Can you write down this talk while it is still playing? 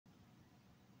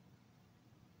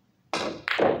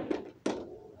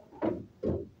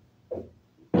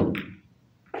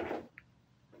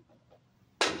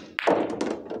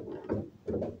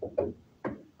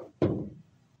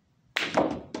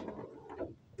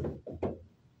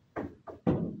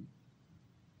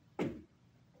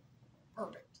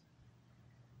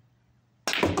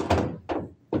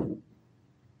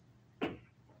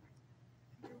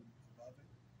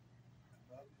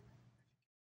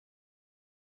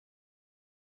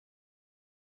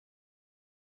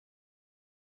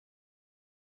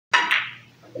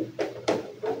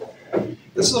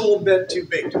This is a little bit too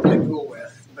big to play pool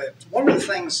with, but one of the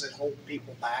things that hold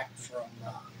people back from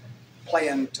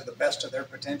playing to the best of their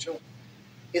potential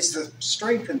is the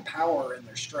strength and power in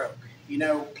their stroke. You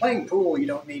know, playing pool, you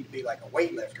don't need to be like a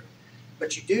weightlifter,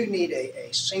 but you do need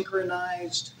a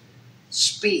synchronized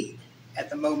speed at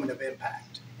the moment of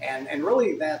impact. And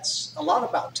really that's a lot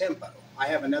about tempo. I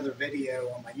have another video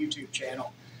on my YouTube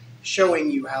channel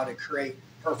showing you how to create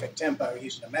perfect tempo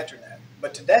using a metronome.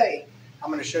 But today, I'm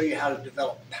going to show you how to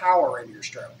develop power in your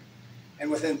stroke.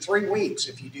 And within 3 weeks,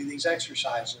 if you do these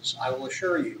exercises, I will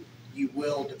assure you, you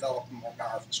will develop a more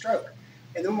powerful stroke.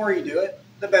 And the more you do it,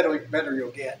 the better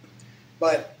you'll get.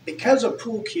 But because a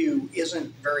pool cue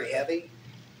isn't very heavy,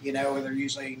 you know, they're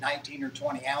usually 19 or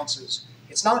 20 ounces,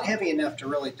 it's not heavy enough to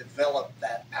really develop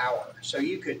that power. So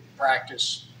you could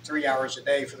practice 3 hours a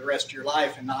day for the rest of your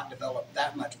life and not develop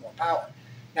that much more power.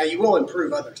 Now, you will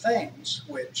improve other things,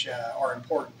 which are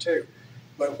important too.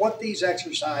 But what these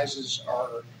exercises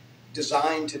are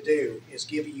designed to do is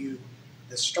give you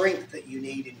the strength that you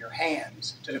need in your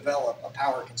hands to develop a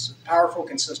powerful,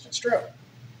 consistent stroke.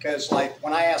 Because like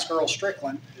when I asked Earl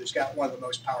Strickland, who's got one of the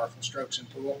most powerful strokes in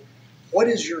pool, what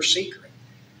is your secret?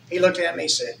 He looked at me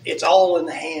and said, it's all in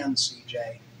the hands,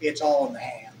 CJ. It's all in the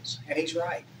hands. And he's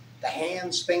right. The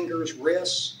hands, fingers,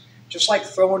 wrists, just like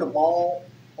throwing a ball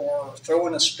or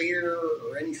throwing a spear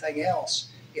or anything else,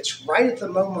 it's right at the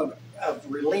moment of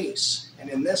release, and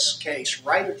in this case,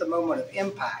 right at the moment of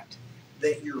impact,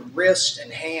 that your wrist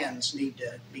and hands need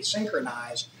to be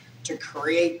synchronized to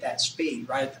create that speed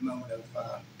right at the moment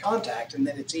of contact, and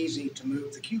then it's easy to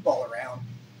move the cue ball around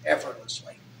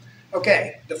effortlessly.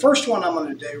 Okay, the first one I'm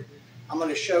going to do, I'm going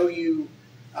to show you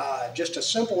just a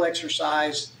simple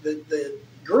exercise. The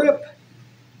grip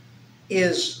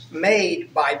is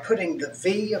made by putting the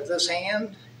V of this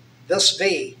hand, this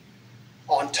V,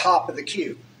 on top of the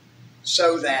cue,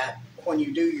 so that when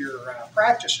you do your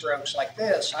practice strokes like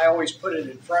this, I always put it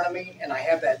in front of me and I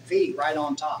have that V right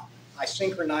on top. I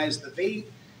synchronize the V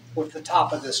with the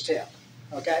top of this tip,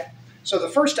 okay? So the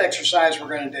first exercise we're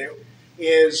going to do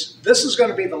is, this is going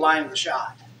to be the line of the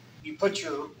shot. You put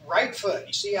your right foot,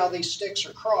 you see how these sticks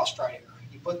are crossed right here?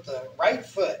 You put the right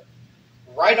foot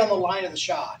right on the line of the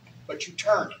shot, but you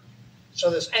turn it. So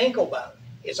this ankle bone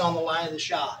is on the line of the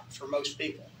shot for most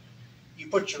people. You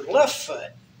put your left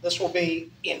foot, this will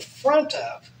be in front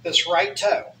of this right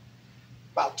toe,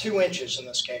 about 2 inches in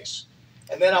this case.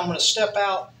 And then I'm going to step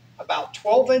out about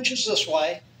 12 inches this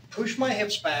way, push my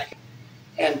hips back,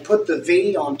 and put the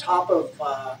V on top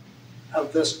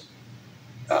of this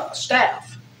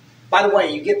staff. By the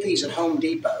way, you get these at Home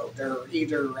Depot. They're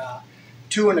either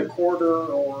 2 1/4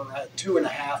 or 2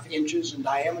 1/2 inches in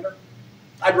diameter.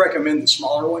 I'd recommend the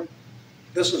smaller one.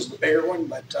 This is the bigger one,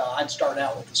 but I'd start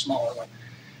out with the smaller one.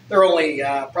 They're only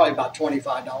probably about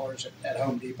 $25 at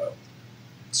Home Depot.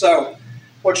 So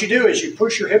what you do is you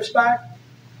push your hips back,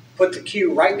 put the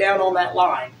cue right down on that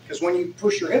line, because when you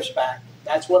push your hips back,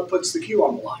 that's what puts the cue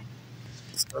on the line.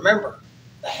 Remember,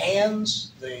 the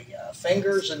hands, the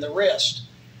fingers, and the wrist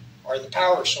are the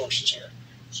power sources here.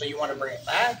 So you want to bring it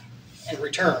back and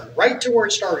return right to where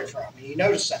it started from. And you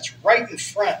notice that's right in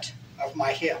front of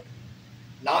my hip.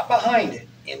 Not behind it,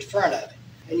 in front of it.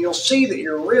 And you'll see that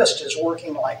your wrist is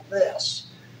working like this.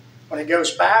 When it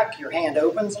goes back, your hand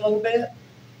opens a little bit,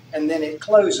 and then it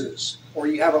closes, or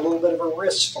you have a little bit of a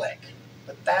wrist flick.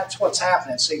 But that's what's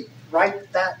happening. See,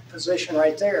 right that position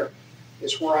right there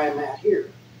is where I'm at here.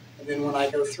 And then when I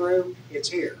go through, it's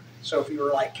here. So if you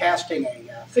were like casting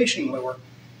a fishing lure,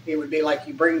 it would be like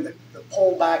you bring the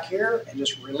pole back here and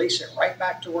just release it right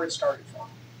back to where it started from,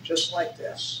 just like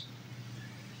this.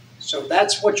 So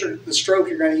that's what the stroke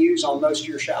you're going to use on most of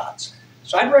your shots.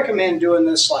 So I'd recommend doing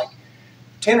this like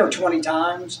 10 or 20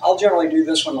 times. I'll generally do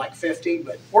this one like 50,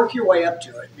 but work your way up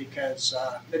to it, because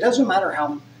it doesn't matter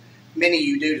how many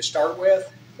you do to start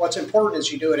with. What's important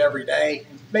is you do it every day,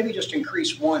 and maybe just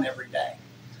increase one every day.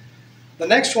 The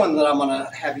next one that I'm going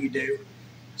to have you do,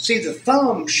 see, the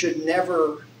thumb should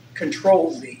never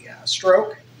control the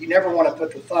stroke. You never want to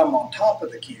put the thumb on top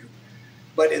of the cue.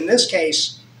 But in this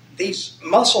case, these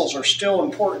muscles are still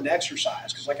important to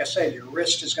exercise, because like I said, your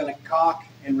wrist is going to cock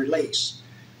and release.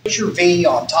 Put your V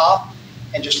on top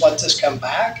and just let this come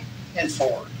back and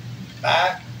forward,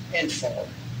 back and forward,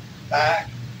 back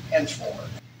and forward.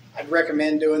 I'd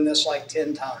recommend doing this like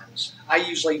 10 times. I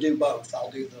usually do both.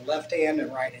 I'll do the left hand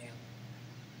and right hand,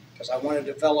 because I want to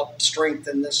develop strength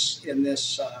in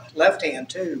this left hand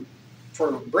too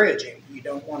for bridging. You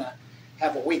don't want to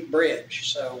have a weak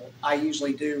bridge. So I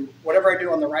usually do whatever I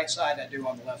do on the right side, I do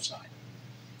on the left side.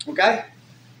 Okay?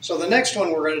 So the next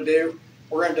one we're going to do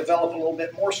we're going to develop a little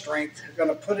bit more strength. We're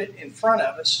going to put it in front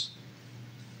of us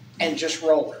and just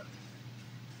roll it.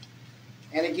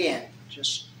 And again,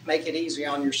 just make it easy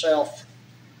on yourself.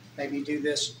 Maybe do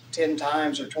this 10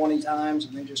 times or 20 times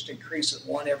and then just increase it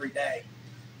one every day.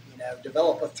 You know,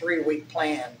 develop a 3-week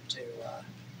plan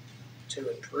to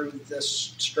improve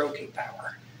this stroking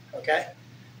power, okay?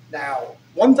 Now,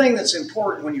 one thing that's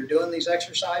important when you're doing these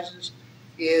exercises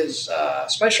is,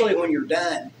 especially when you're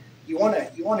done, you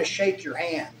want to shake your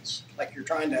hands like you're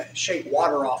trying to shake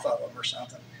water off of them or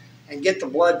something and get the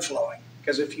blood flowing.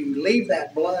 Because if you leave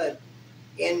that blood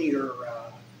in your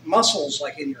muscles,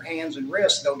 like in your hands and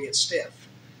wrists, they'll get stiff.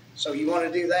 So you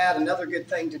want to do that. Another good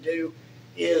thing to do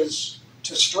is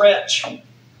to stretch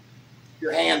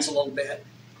your hands a little bit.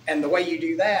 And the way you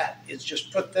do that is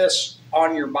just put this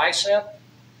on your bicep,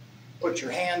 put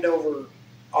your hand over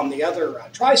on the other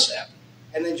tricep,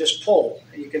 and then just pull.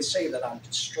 And you can see that I'm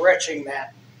stretching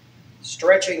that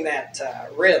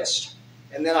wrist.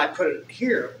 And then I put it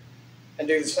here and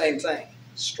do the same thing,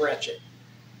 stretch it,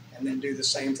 and then do the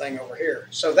same thing over here.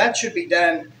 So that should be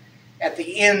done at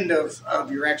the end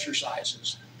of your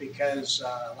exercises because,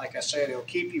 like I said, it'll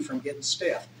keep you from getting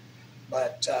stiff.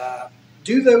 But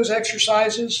do those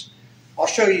exercises. I'll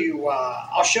show you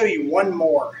one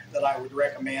more that I would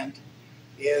recommend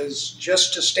is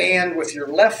just to stand with your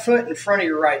left foot in front of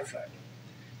your right foot.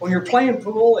 When you're playing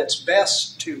pool, it's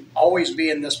best to always be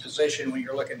in this position when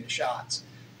you're looking at shots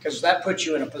because that puts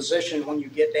you in a position when you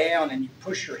get down and you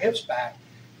push your hips back,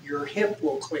 your hip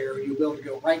will clear. You'll be able to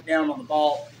go right down on the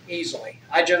ball easily.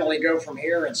 I generally go from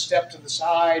here and step to the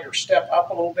side or step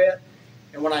up a little bit.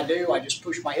 And when I do, I just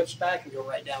push my hips back and go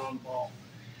right down on the ball.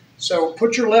 So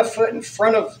put your left foot in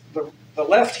front of the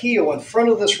left heel in front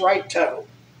of this right toe.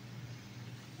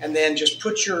 And then just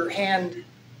put your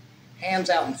hands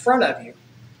out in front of you.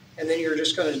 And then you're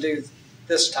just going to do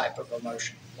this type of a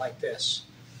motion, like this.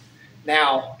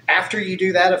 Now, after you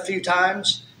do that a few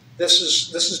times, this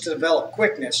is to develop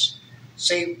quickness.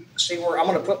 See where I'm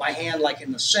going to put my hand like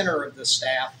in the center of the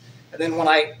staff. And then when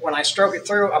I stroke it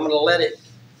through, I'm going to let it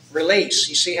release.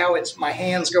 You see how my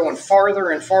hand's going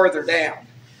farther and farther down.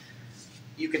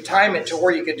 You could time it to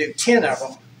where you could do 10 of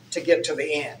them to get to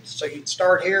the end. So you'd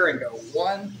start here and go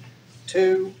 1,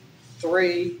 2,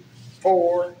 3,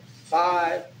 4,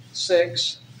 5,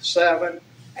 6, 7,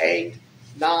 8,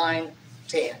 9,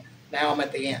 10. Now I'm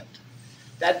at the end.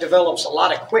 That develops a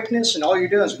lot of quickness, and all you're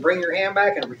doing is bring your hand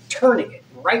back and returning it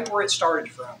right where it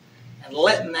started from and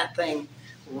letting that thing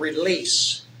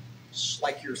release. It's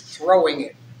like you're throwing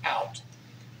it out.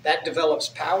 That develops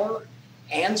power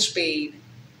and speed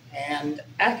and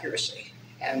accuracy.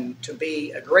 And to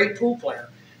be a great pool player,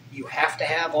 you have to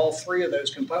have all 3 of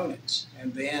those components.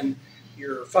 And then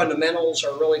your fundamentals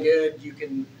are really good. You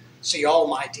can see all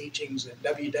my teachings at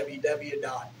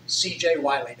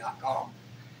www.cjwiley.com.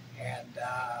 And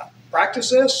practice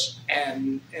this,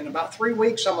 and in about 3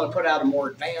 weeks, I'm going to put out a more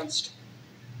advanced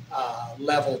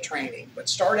level training. But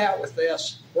start out with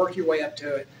this, work your way up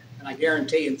to it, and I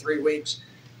guarantee in 3 weeks,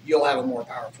 you'll have a more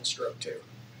powerful stroke too.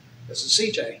 This is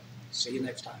CJ. See you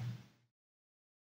next time.